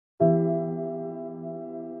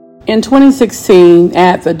In 2016,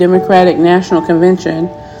 at the Democratic National Convention,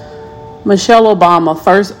 Michelle Obama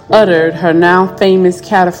first uttered her now famous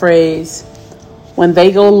catchphrase, "When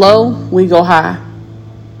they go low, we go high."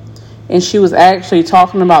 And she was actually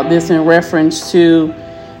talking about this in reference to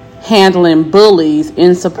handling bullies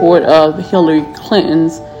in support of Hillary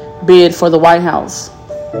Clinton's bid for the White House.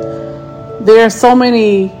 There are so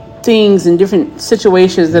many things and different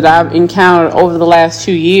situations that I've encountered over the last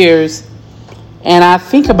 2 years, and I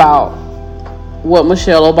think about what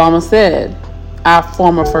Michelle Obama said, our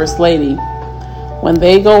former First Lady. When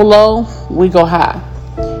they go low, we go high.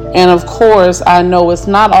 And of course, I know it's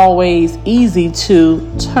not always easy to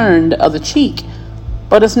turn the other cheek,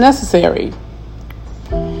 but it's necessary.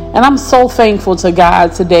 And I'm so thankful to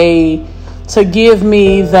God today to give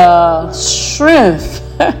me the strength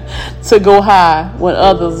to go high when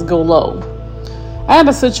others go low. I had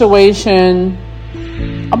a situation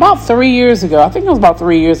about 3 years ago, I think it was about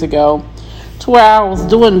 3 years ago, to where I was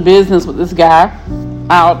doing business with this guy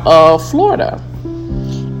out of Florida.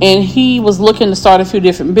 And he was looking to start a few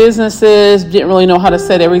different businesses, didn't really know how to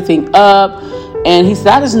set everything up. And he said,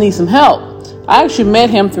 "I just need some help." I actually met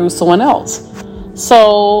him through someone else.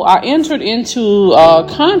 So I entered into a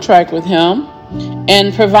contract with him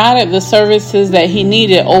and provided the services that he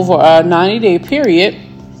needed over a 90-day period.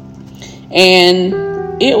 And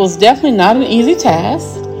it was definitely not an easy task,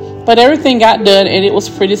 but everything got done and it was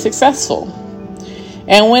pretty successful.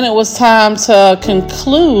 And when it was time to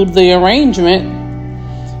conclude the arrangement,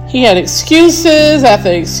 he had excuses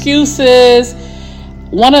after excuses.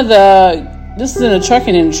 This is in the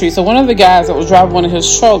trucking industry, so one of the guys that was driving one of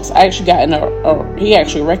his trucks actually got he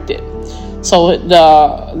actually wrecked it. So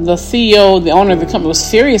the CEO, the owner of the company, was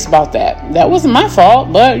serious about that. That wasn't my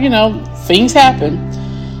fault, but things happen.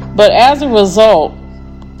 But as a result,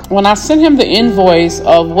 when I sent him the invoice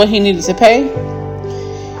of what he needed to pay,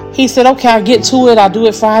 he said, "Okay, I'll get to it. I'll do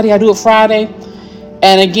it Friday.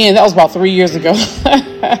 And again, that was about 3 years ago.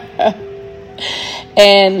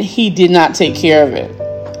 And he did not take care of it.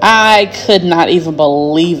 I could not even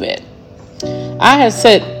believe it. I had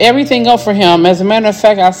set everything up for him. As a matter of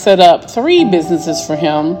fact, I set up 3 businesses for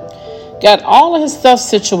him, got all of his stuff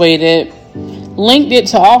situated, linked it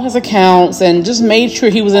to all his accounts, and just made sure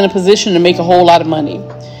he was in a position to make a whole lot of money.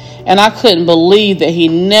 And I couldn't believe that he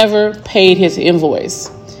never paid his invoice.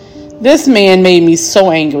 This man made me so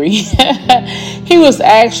angry. He was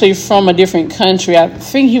actually from a different country. I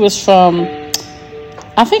think it was some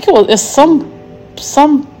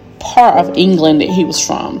part of England that he was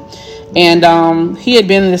from. And he had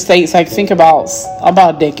been in the States, I think about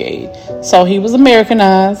a decade. So he was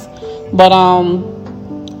Americanized. But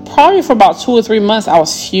probably for about 2 or 3 months, I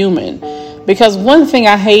was fuming. Because one thing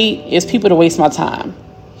I hate is people to waste my time.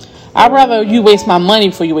 I'd rather you waste my money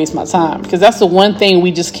before you waste my time, because that's the one thing we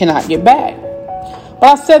just cannot get back. But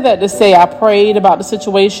I said that to say I prayed about the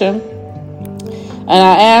situation, and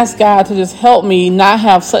I asked God to just help me not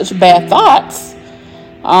have such bad thoughts.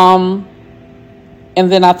 And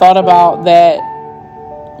then I thought about that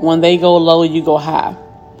when they go low, you go high.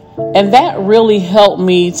 And that really helped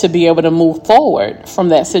me to be able to move forward from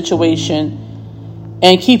that situation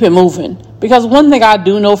and keep it moving. Because one thing I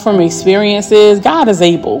do know from experience is God is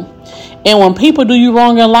able. And when people do you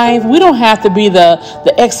wrong in life, we don't have to be the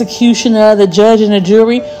executioner, the judge, and the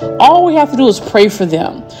jury. All we have to do is pray for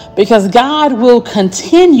them. Because God will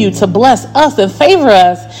continue to bless us and favor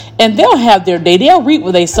us. And they'll have their day. They'll reap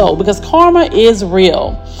what they sow. Because karma is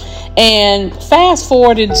real. And fast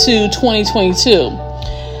forwarded to 2022.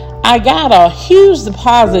 I got a huge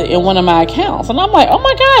deposit in one of my accounts. And I'm like, oh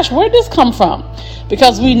my gosh, where did this come from?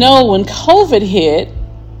 Because we know when COVID hit,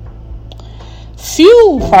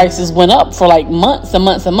 fuel prices went up for like months and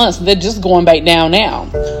months and months. They're just going back down now.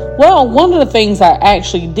 Well, one of the things I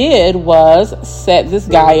actually did was set this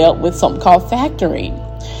guy up with something called factoring.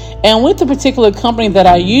 And with the particular company that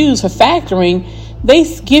I use for factoring, they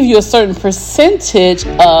give you a certain percentage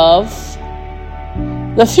of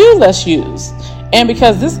the fuel that's used. And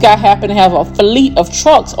because this guy happened to have a fleet of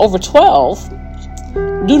trucks over 12,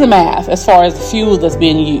 do the math as far as the fuel that's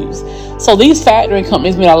being used. So these factoring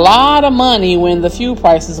companies made a lot of money when the fuel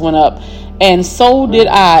prices went up. And so did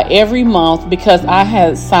I every month, because I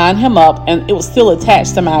had signed him up and it was still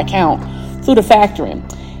attached to my account through the factoring.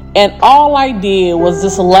 And all I did was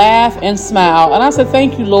just laugh and smile. And I said,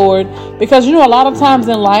 thank you, Lord. Because, a lot of times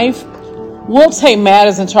in life, we'll take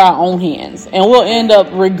matters into our own hands. And we'll end up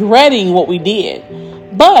regretting what we did.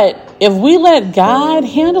 But if we let God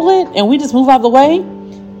handle it and we just move out of the way,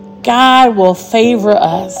 God will favor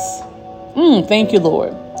us. Thank you,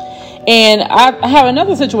 Lord. And I have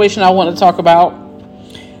another situation I want to talk about.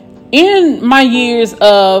 In my years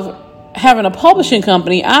of having a publishing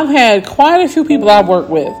company, I've had quite a few people I've worked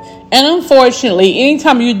with. And unfortunately,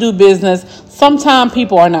 anytime you do business, sometimes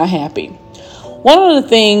people are not happy. One of the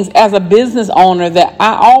things as a business owner that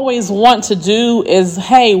I always want to do is,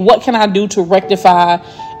 hey, what can I do to rectify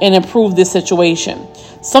and improve this situation?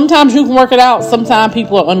 Sometimes you can work it out. Sometimes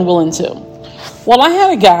people are unwilling to. Well, I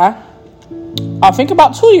had a guy, I think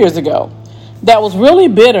about 2 years ago, that was really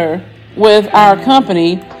bitter with our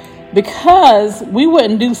company because we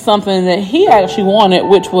wouldn't do something that he actually wanted,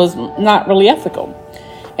 which was not really ethical.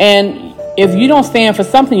 And if you don't stand for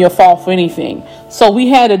something, you'll fall for anything. So we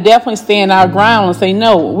had to definitely stand our ground and say,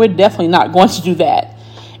 no, we're definitely not going to do that.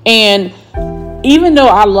 And even though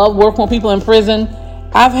I love working with people in prison,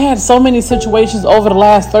 I've had so many situations over the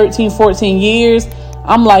last 13, 14 years.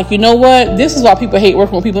 I'm like, you know what? This is why people hate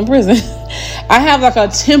working with people in prison. I have like a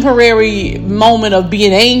temporary moment of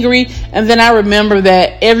being angry, and then I remember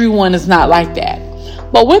that everyone is not like that.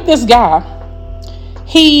 But with this guy,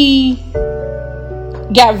 he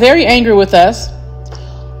got very angry with us.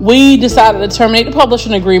 We decided to terminate the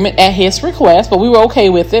publishing agreement at his request, but we were okay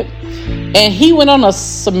with it. And he went on a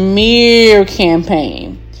smear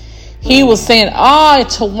campaign. He was saying,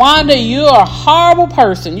 Tawanda, you're a horrible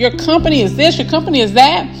person. Your company is this, your company is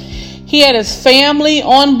that. He had his family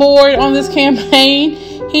on board on this campaign.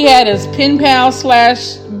 He had his pen pal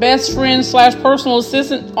 / best friend / personal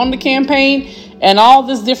assistant on the campaign and all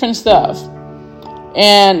this different stuff.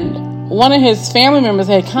 And one of his family members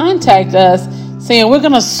had contacted us saying, we're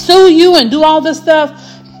going to sue you and do all this stuff,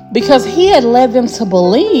 because he had led them to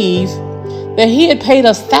believe that he had paid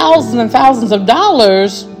us thousands and thousands of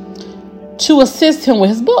dollars to assist him with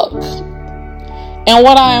his book. And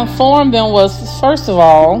what I informed them was, first of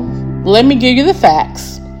all, let me give you the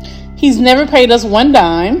facts. He's never paid us one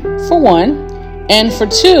dime, for one. And for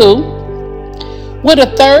two, with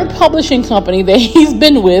a third publishing company that he's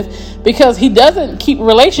been with, because he doesn't keep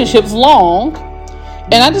relationships long.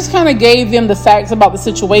 And I just kind of gave them the facts about the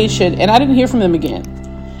situation, and I didn't hear from them again.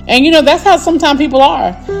 And that's how sometimes people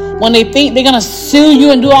are. When they think they're going to sue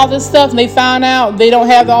you and do all this stuff, and they find out they don't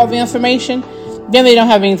have all the information, then they don't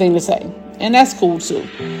have anything to say. And that's cool too.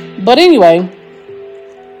 But anyway,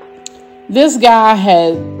 this guy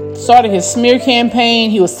had started his smear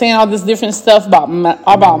campaign. He was saying all this different stuff about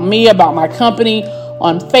me, about my company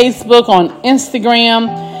on Facebook, on Instagram.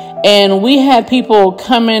 And we had people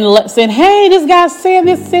come in saying, hey, this guy's saying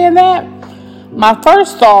this, saying that. My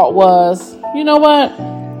first thought was, you know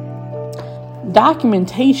what?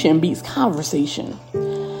 Documentation beats conversation.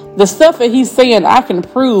 The stuff that he's saying, I can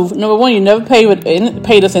prove. Number one, you never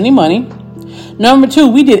paid us any money. Number two,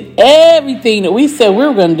 we did everything that we said we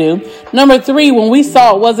were going to do. Number three, when we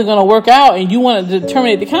saw it wasn't going to work out and you wanted to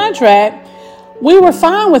terminate the contract, we were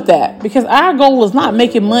fine with that, because our goal was not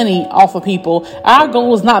making money off of people. Our goal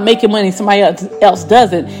was not making money somebody else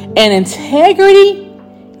doesn't. And integrity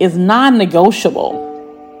is non-negotiable.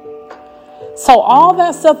 So all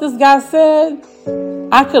that stuff this guy said,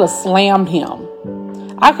 I could have slammed him.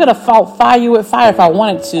 I could have fought fire with fire if I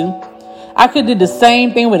wanted to. I could have did the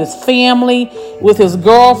same thing with his family, with his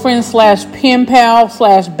girlfriend / pen pal /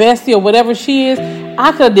 bestie or whatever she is.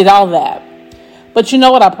 I could have did all that. But you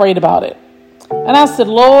know what? I prayed about it. And I said,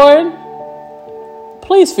 Lord,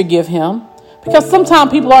 please forgive him. Because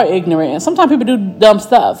sometimes people are ignorant and sometimes people do dumb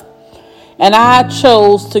stuff. And I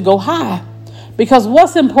chose to go high. Because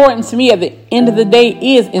what's important to me at the end of the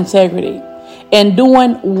day is integrity and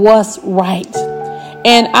doing what's right.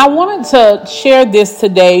 And I wanted to share this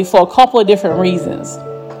today for a couple of different reasons.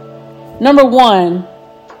 Number one,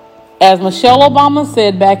 as Michelle Obama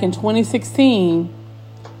said back in 2016,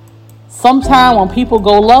 sometime when people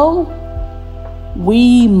go low,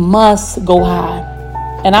 we must go high.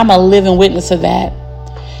 And I'm a living witness of that.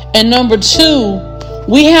 And number two,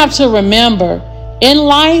 we have to remember, in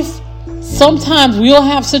life, sometimes we'll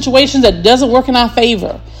have situations that doesn't work in our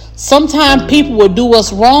favor. Sometimes people will do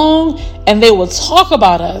us wrong and they will talk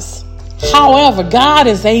about us. However, God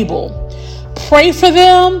is able. Pray for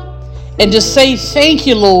them and just say, thank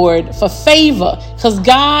you, Lord, for favor, because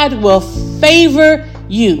God will favor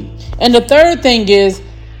you. And the third thing is,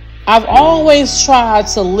 I've always tried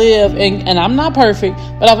to live, and I'm not perfect,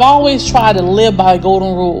 but I've always tried to live by the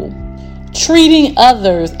golden rule. Treating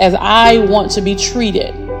others as I want to be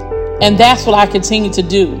treated. And that's what I continue to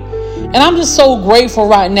do. And I'm just so grateful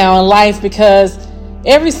right now in life, because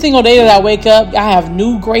every single day that I wake up, I have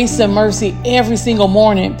new grace and mercy every single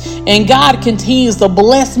morning. And God continues to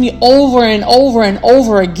bless me over and over and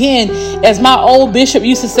over again. As my old bishop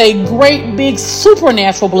used to say, great big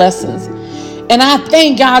supernatural blessings. And I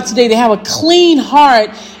thank God today to have a clean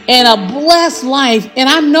heart and a blessed life. And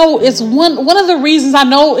I know it's one of the reasons I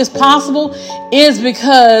know it's possible is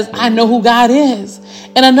because I know who God is.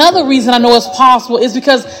 And another reason I know it's possible is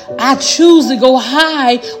because I choose to go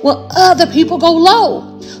high when other people go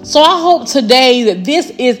low. So I hope today that this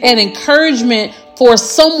is an encouragement for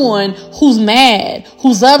someone who's mad,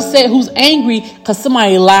 who's upset, who's angry because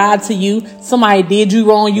somebody lied to you, somebody did you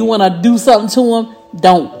wrong, you want to do something to them.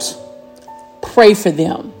 Don't. Pray for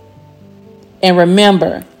them. And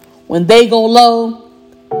remember, when they go low,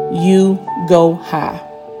 you go high.